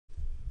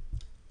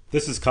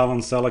This is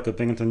Colin Selleck of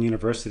Binghamton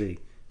University.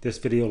 This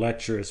video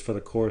lecture is for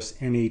the course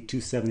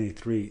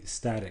ME273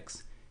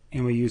 Statics,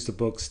 and we use the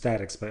book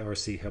Statics by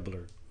R.C.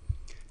 Hibbeler.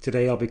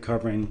 Today I'll be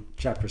covering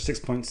Chapter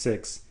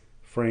 6.6,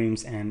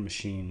 Frames and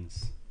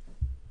Machines.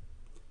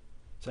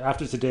 So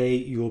after today,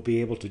 you will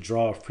be able to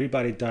draw a free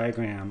body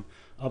diagram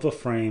of a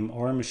frame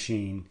or a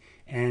machine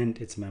and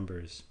its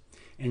members.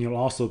 And you'll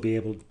also be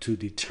able to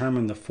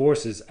determine the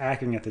forces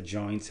acting at the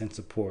joints and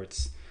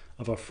supports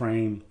of a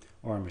frame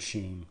or a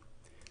machine.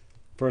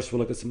 First, we'll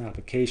look at some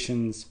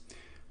applications.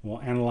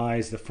 We'll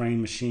analyze the frame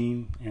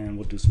machine, and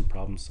we'll do some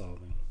problem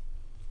solving.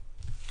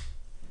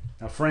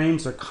 Now,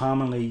 frames are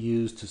commonly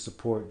used to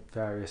support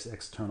various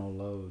external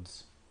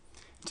loads.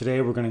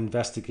 Today, we're going to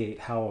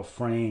investigate how a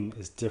frame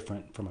is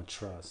different from a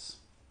truss.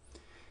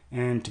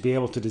 And to be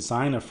able to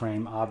design a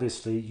frame,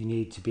 obviously, you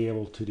need to be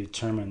able to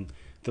determine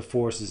the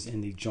forces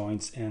in the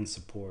joints and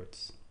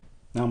supports.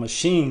 Now,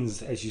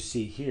 machines, as you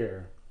see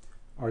here,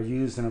 are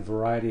used in a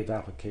variety of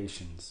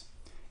applications.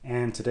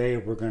 And today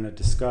we're going to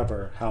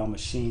discover how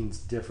machines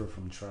differ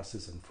from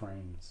trusses and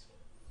frames.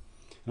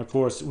 And of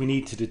course, we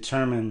need to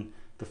determine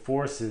the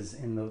forces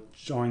in the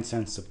joints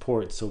and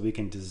supports so we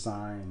can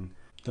design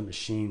the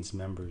machine's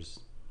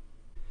members.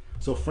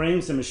 So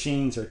frames and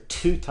machines are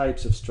two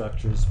types of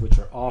structures which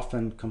are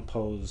often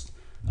composed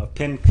of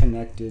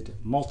pin-connected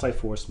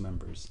multi-force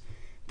members.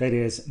 That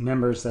is,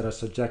 members that are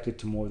subjected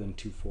to more than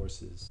two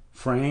forces.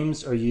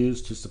 Frames are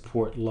used to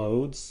support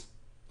loads,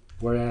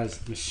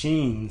 whereas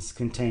machines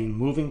contain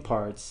moving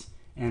parts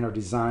and are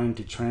designed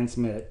to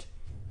transmit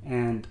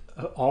and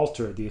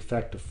alter the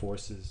effect of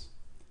forces.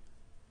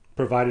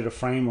 Provided a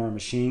frame or a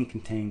machine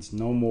contains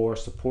no more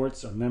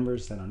supports or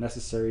members than are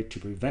necessary to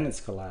prevent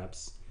its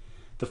collapse,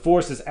 the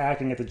forces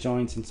acting at the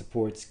joints and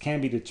supports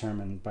can be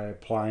determined by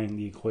applying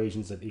the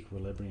equations of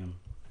equilibrium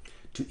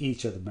to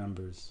each of the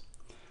members.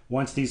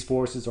 Once these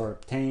forces are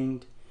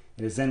obtained,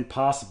 it is then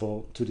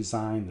possible to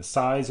design the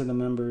size of the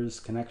members,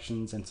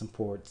 connections, and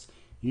supports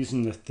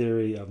using the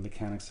theory of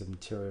mechanics of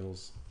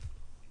materials.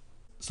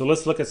 So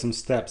let's look at some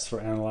steps for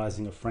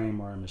analyzing a frame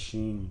or a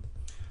machine.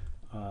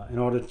 In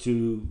order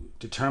to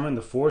determine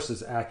the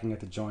forces acting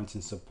at the joints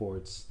and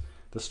supports,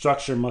 the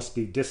structure must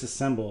be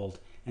disassembled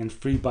and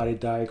free body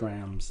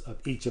diagrams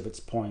of each of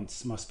its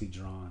points must be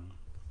drawn.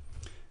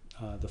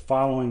 The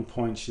following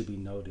points should be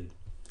noted.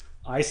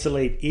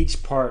 Isolate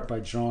each part by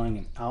drawing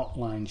an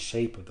outline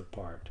shape of the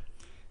part.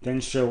 Then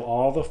show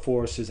all the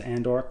forces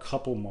and/or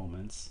couple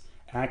moments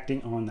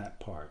acting on that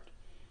part.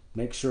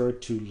 Make sure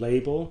to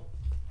label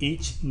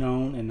each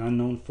known and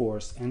unknown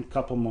force and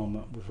couple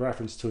moment with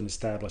reference to an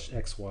established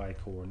XY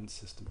coordinate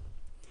system.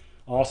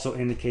 Also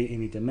indicate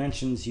any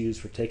dimensions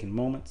used for taken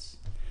moments.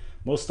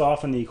 Most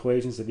often the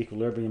equations of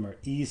equilibrium are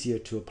easier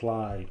to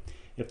apply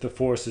if the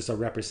forces are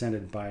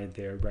represented by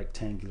their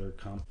rectangular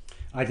components.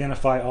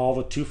 Identify all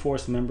the two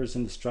force members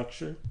in the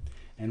structure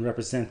and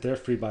represent their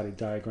free body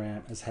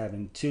diagram as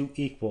having two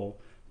equal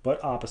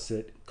but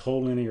opposite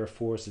collinear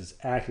forces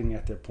acting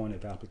at their point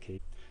of application.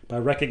 By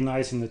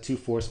recognizing the two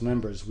force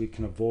members, we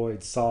can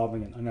avoid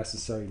solving an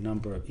unnecessary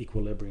number of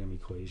equilibrium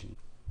equations.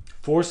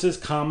 Forces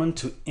common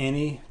to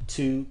any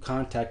two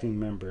contacting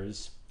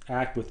members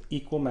act with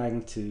equal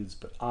magnitudes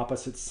but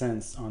opposite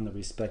sense on the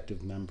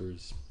respective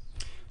members.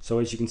 So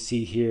as you can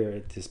see here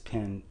at this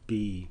pen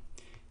B,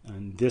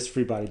 in this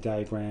free body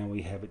diagram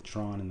we have it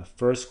drawn in the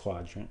first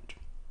quadrant.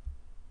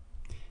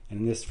 And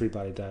in this free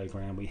body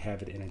diagram, we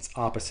have it in its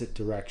opposite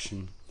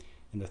direction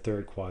in the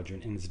third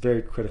quadrant. And it's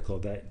very critical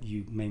that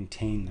you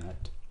maintain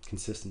that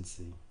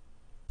consistency.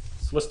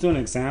 So let's do an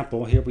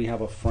example. Here we have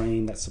a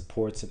frame that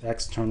supports an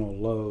external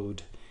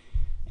load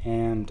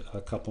and a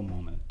couple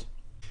moment.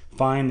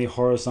 Find the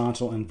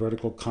horizontal and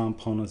vertical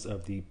components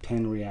of the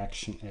pin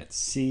reaction at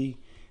C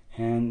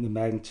and the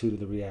magnitude of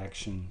the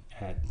reaction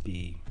at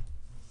B.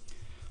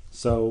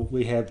 So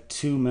we have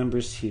two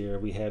members here.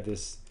 We have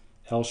this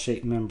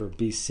L-shaped member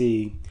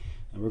BC,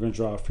 and we're going to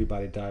draw a free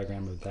body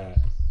diagram of that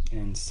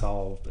and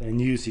solve and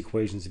use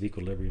equations of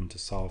equilibrium to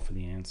solve for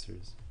the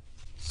answers.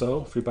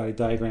 So free body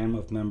diagram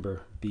of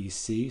member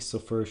BC. So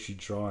first you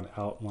draw an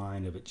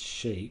outline of its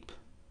shape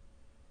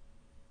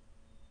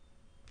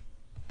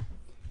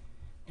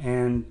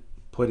and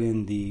put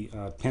in the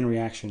pin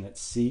reaction at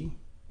C.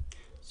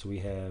 So we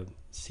have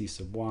C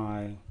sub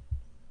y,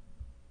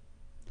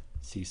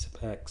 C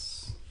sub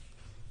x,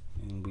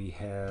 and we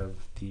have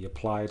the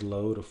applied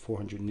load of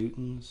 400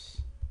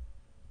 newtons,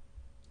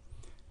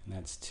 and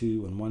that's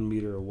 2 and 1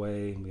 meter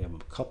away. We have a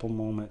couple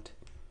moment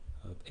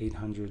of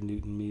 800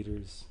 newton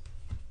meters,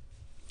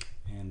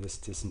 and this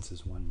distance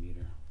is 1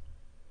 meter.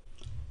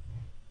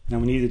 Now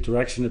we need the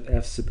direction of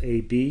F sub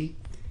AB,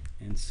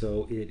 and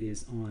so it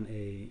is on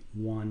a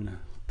 1,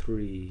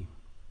 3,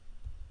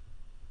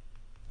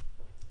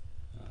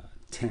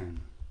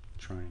 10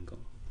 triangle.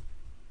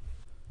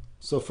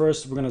 So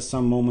first we're going to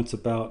sum moments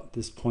about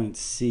this point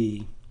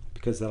C,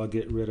 because that'll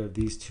get rid of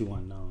these two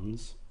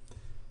unknowns.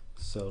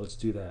 So let's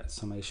do that.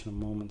 Summation of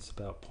moments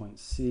about point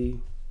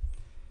C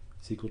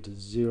is equal to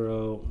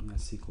 0, and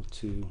that's equal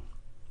to,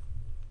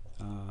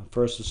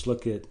 first let's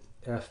look at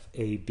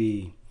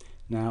FAB.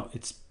 Now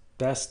it's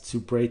best to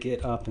break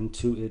it up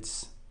into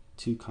its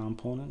two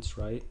components,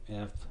 right?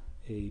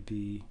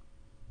 FAB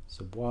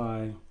sub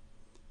y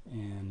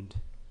and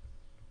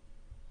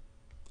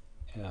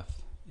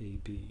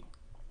FAB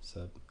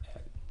sub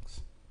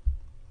x.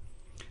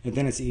 And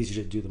then it's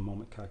easier to do the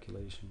moment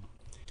calculation.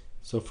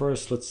 So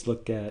first let's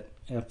look at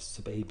F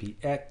sub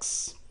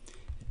ABX.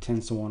 It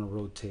tends to want to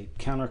rotate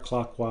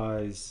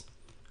counterclockwise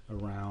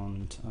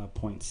around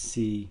point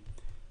C.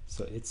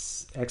 So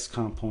its x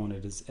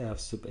component is F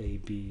sub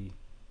AB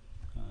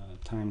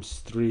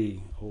times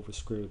 3 over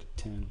square root of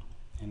 10.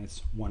 And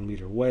it's 1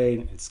 meter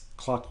away. It's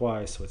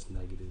clockwise, so it's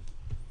negative.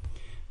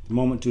 The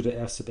moment due to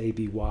F sub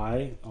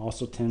ABY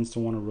also tends to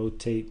want to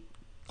rotate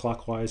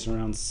clockwise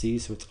around C,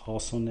 so it's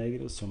also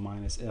negative, so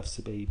minus F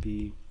sub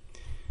AB.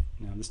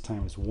 Now this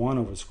time it's 1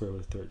 over square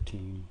root of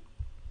 13.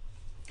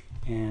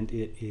 And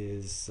it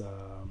is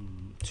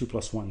 2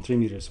 plus 1, 3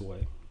 meters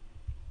away.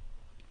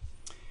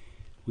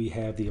 We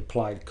have the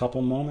applied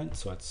couple moment,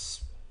 so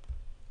it's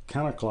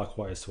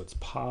counterclockwise, so it's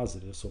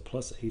positive, so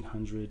plus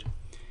 800.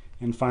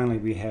 And finally,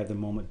 we have the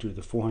moment due to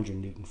the 400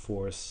 Newton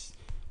force.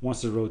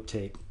 Wants to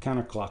rotate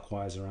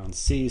counterclockwise around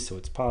C, so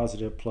it's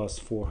positive, plus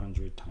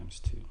 400 times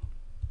 2.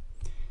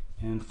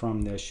 And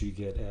from this, you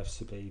get F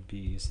sub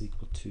AB is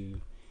equal to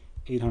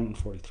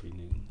 843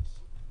 newtons.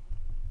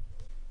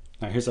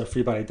 Now here's our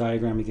free body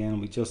diagram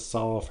again. We just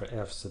solved for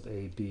F sub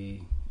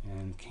AB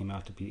and came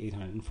out to be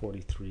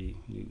 843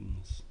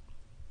 newtons.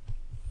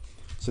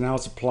 So now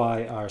let's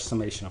apply our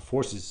summation of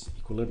forces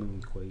equilibrium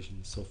equation.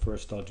 So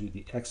first I'll do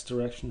the x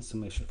direction,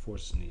 summation of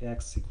forces in the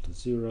x equal to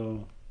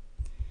 0.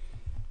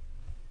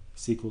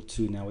 It's equal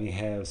to, now we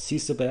have C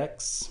sub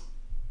x,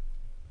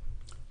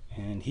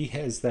 and he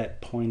has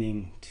that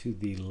pointing to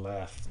the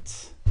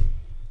left.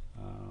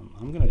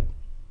 I'm going to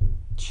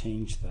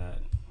change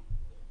that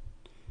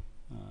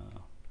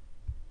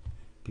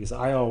because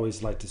I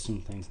always like to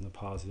assume things in the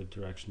positive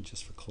direction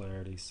just for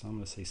clarity. So I'm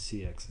going to say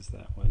Cx is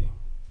that way.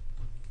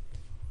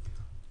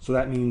 So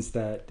that means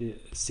that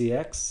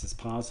Cx is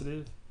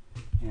positive,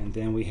 and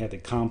then we have the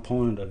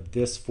component of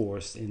this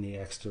force in the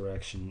x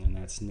direction, and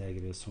that's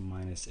negative, so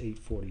minus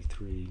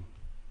 843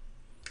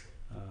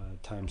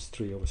 times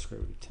 3 over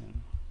square root of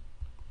 10.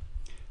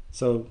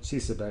 So C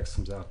sub x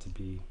comes out to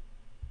be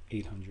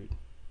 800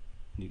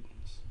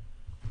 newtons.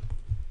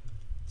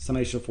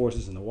 Summation of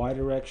forces in the y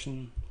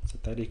direction,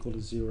 set that equal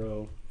to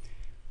 0.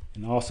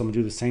 And also I'm going to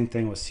do the same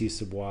thing with C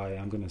sub y.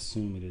 I'm going to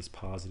assume it is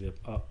positive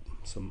up.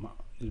 So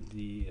it would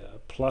be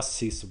plus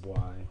C sub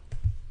y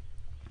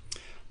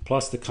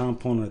plus the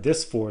component of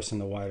this force in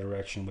the y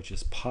direction, which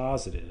is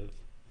positive.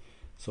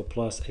 So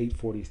plus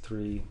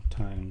 843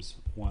 times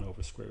 1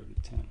 over square root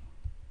of 10.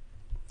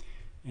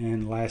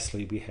 And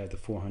lastly, we have the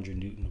 400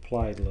 Newton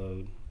applied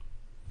load.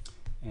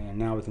 And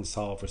now we can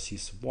solve for C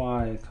sub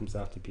y. It comes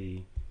out to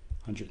be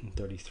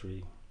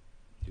 133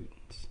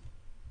 newtons.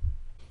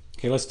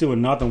 Okay, let's do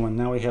another one.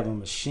 Now we have a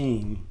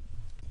machine.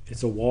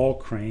 It's a wall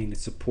crane. It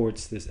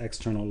supports this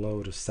external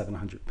load of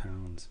 700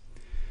 pounds.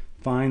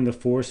 Find the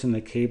force in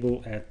the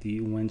cable at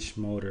the winch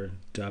motor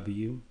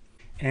W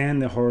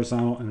and the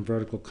horizontal and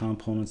vertical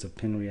components of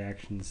pin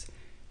reactions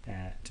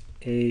at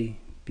A,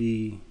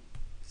 B,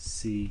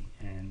 C,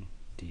 and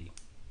D.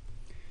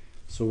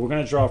 So we're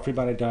going to draw free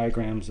body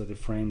diagrams of the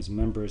frame's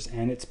members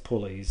and its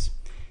pulleys,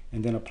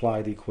 and then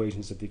apply the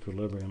equations of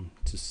equilibrium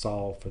to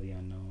solve for the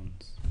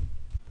unknowns.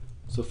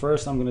 So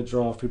first I'm going to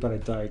draw a free body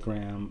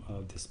diagram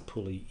of this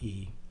pulley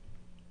E.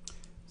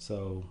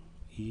 So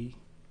E,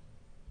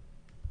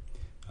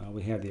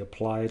 we have the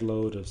applied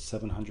load of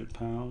 700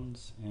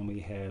 pounds, and we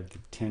have the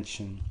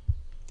tension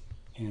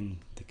in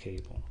the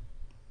cable.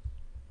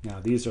 Now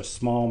these are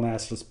small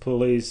massless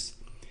pulleys,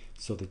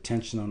 so the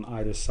tension on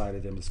either side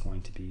of them is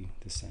going to be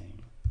the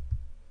same.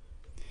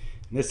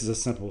 And this is a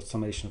simple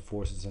summation of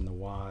forces in the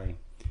y.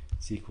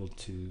 It's equal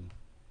to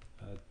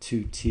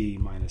 2t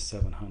minus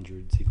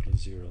 700 is equal to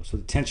 0. So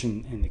the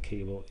tension in the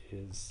cable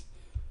is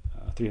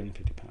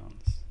 350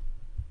 pounds.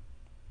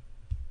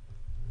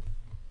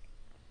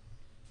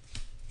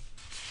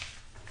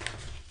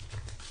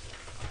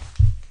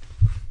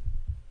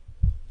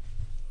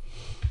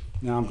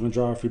 Now I'm going to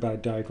draw a free body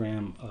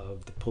diagram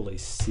of the pulley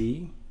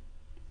C.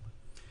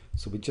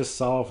 So we just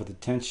solved for the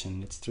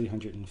tension. It's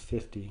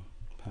 350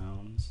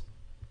 pounds.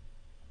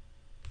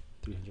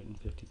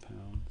 350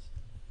 pounds.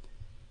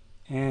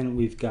 And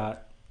we've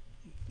got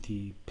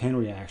the pin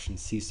reaction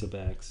C sub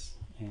x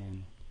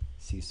and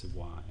C sub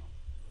y.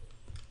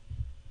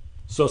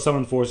 So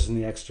summing forces in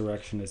the x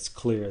direction, it's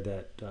clear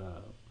that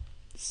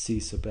C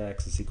sub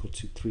x is equal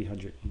to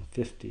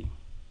 350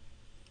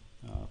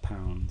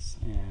 pounds,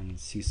 and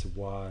C sub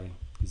y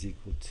is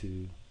equal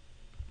to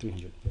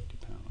 350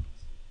 pounds.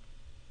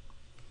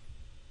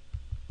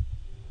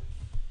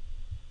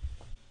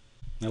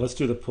 Now let's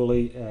do the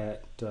pulley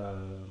at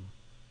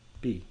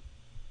B.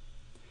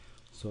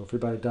 So free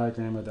body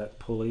diagram of that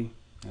pulley,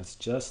 that's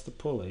just the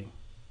pulley.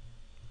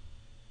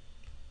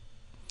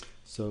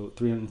 So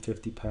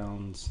 350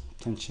 pounds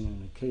tension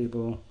in the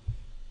cable.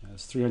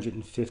 That's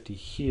 350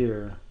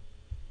 here,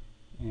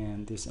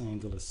 and this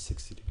angle is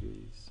 60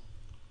 degrees.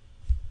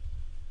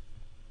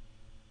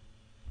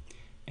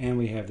 And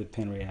we have the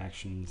pin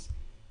reactions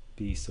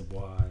B sub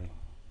y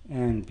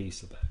and B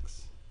sub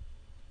x.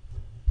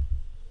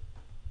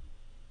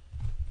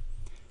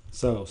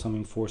 So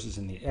summing forces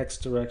in the x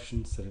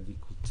direction set it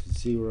equal to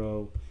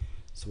 0.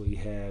 So we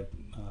have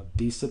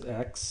B sub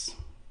x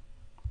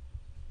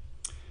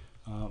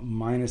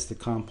minus the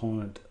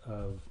component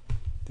of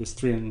this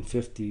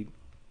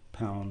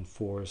 350-pound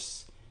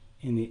force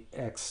in the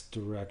x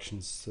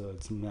direction. So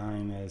it's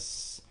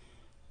minus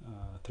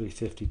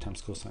 350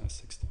 times cosine of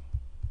 60.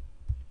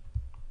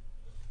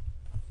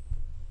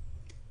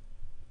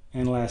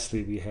 And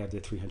lastly, we have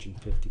the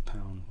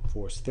 350-pound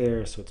force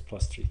there, so it's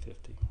plus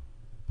 350.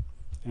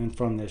 And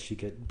from this, you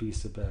get B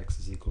sub x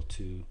is equal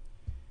to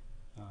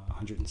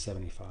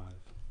 175.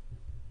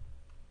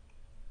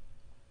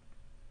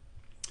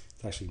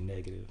 It's actually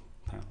negative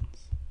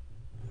pounds.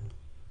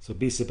 So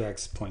B sub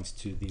x points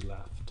to the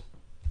left.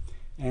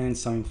 And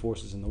summing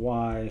forces in the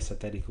y,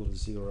 set that equal to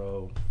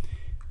 0.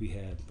 We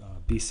have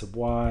B sub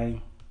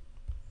y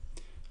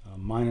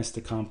minus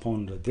the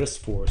component of this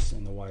force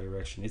in the y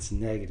direction. It's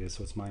negative,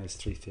 so it's minus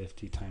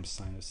 350 times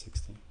sine of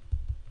 60.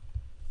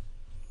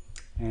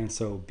 And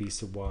so B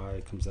sub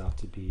y comes out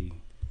to be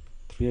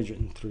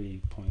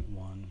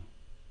 303.1,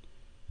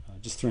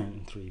 just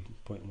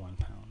 303.1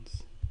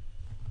 pounds.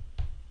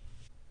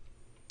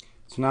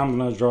 So now I'm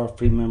going to draw a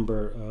free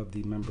member of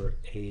the member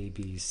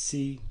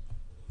ABC.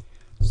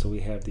 So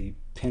we have the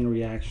pin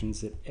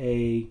reactions at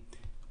A,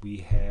 we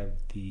have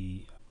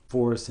the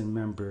force in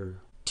member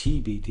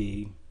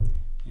TBD,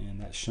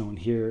 and that's shown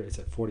here. It's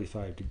at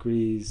 45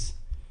 degrees.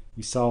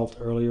 We solved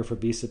earlier for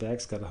B sub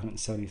x, got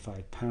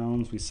 175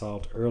 pounds. We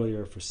solved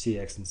earlier for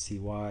CX and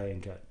CY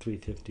and got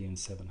 350 and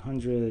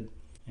 700.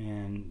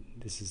 And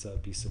this is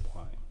B sub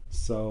y.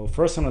 So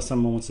first I'm going to sum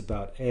moments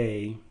about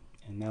A,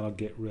 and that'll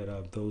get rid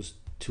of those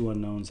two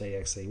unknowns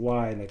AX,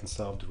 AY, and they can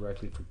solve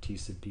directly for T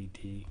sub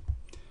BD.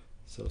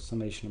 So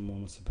summation of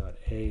moments about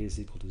A is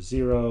equal to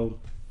 0.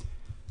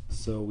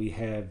 So we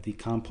have the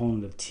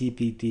component of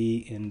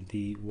TBD in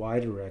the y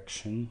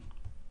direction,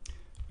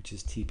 which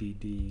is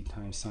TBD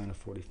times sine of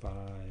 45,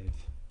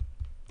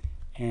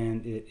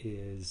 and it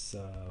is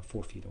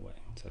 4 feet away,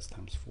 so that's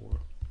times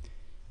 4.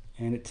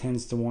 And it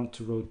tends to want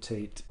to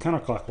rotate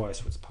counterclockwise,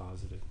 so it's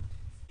positive.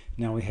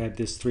 Now we have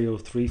this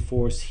 303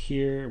 force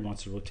here. It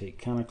wants to rotate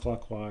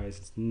counterclockwise.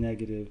 It's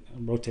negative,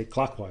 rotate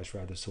clockwise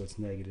rather, so it's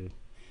negative,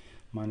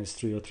 minus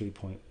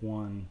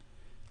 303.1,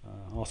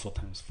 also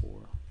times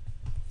 4.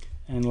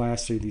 And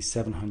lastly, the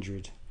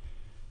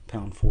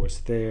 700-pound force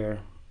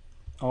there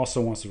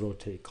also wants to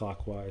rotate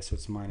clockwise, so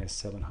it's minus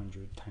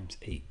 700 times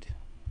 8.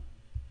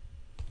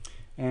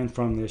 And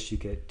from this, you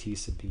get T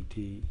sub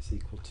BD is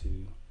equal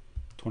to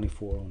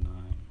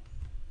 2409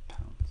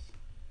 pounds.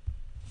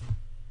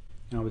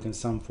 Now we can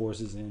sum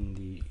forces in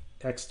the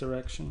x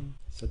direction,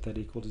 set that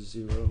equal to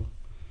 0.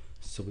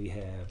 So we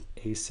have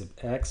A sub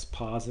x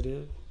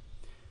positive.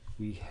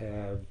 We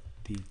have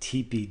the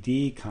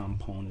TBD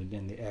component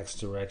in the x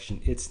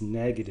direction. It's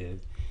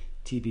negative.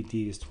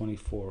 TBD is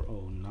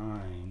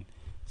 2409.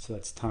 So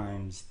that's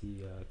times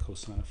the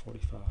cosine of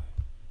 45.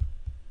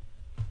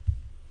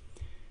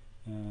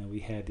 We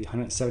had the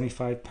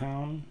 175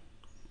 pound,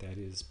 that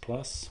is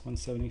plus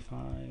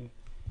 175,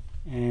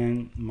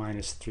 and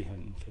minus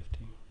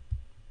 350.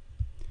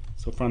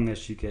 So from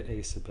this you get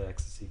A sub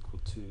x is equal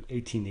to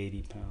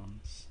 1880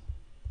 pounds.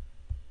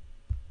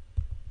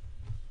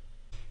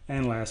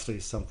 And lastly,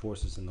 sum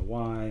forces in the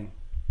y,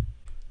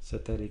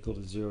 set that equal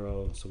to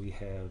 0. So we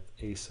have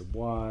A sub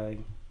y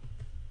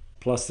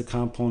plus the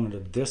component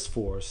of this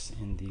force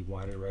in the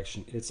y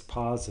direction. It's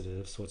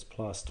positive, so it's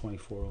plus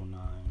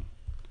 2409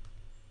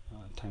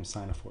 times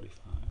sine of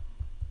 45.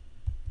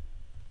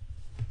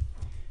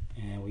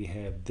 And we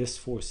have this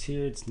force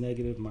here, it's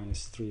negative,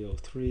 minus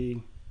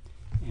 303,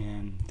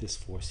 and this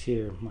force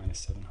here, minus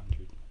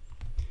 700.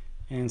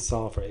 And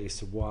solve for A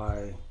sub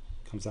y,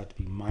 comes out to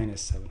be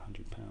minus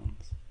 700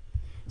 pounds.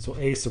 So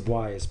A sub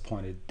y is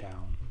pointed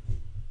down.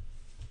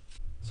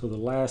 So the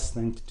last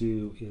thing to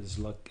do is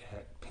look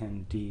at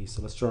pin D.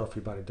 So let's draw a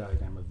free body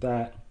diagram of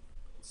that.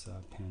 It's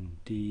pin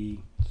D.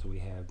 So we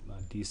have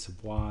D sub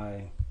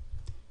y,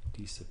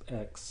 D sub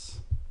x,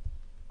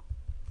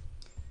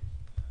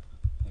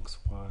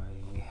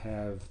 xy. We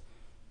have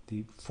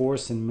the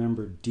force in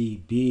member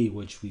DB,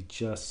 which we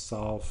just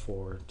solved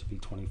for to be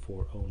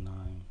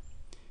 2409,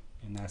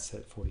 and that's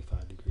at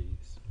 45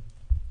 degrees.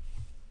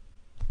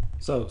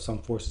 So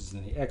some forces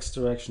in the x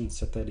direction,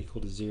 set that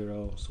equal to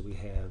 0. So we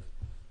have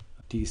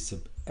D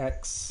sub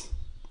x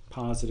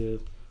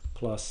positive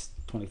plus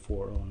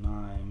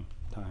 2409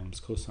 times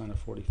cosine of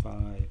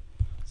 45.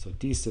 So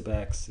D sub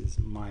x is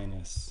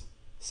minus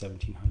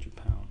 1700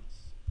 pounds.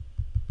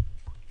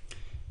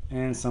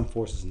 And some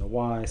forces in the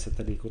y, set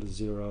that equal to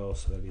 0.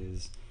 So that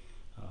is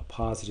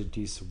positive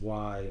D sub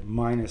y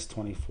minus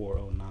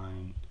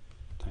 2409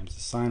 times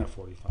the sine of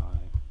 45.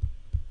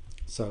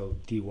 So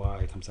dy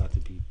comes out to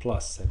be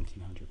plus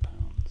 1700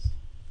 pounds.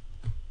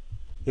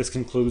 This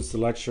concludes the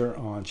lecture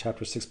on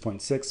Chapter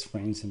 6.6,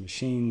 Frames and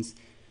Machines.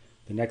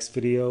 The next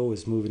video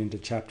is moving into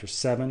Chapter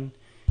 7,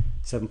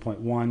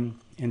 7.1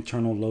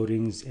 Internal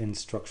Loadings in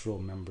Structural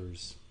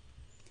Members.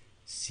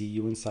 See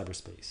you in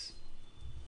cyberspace.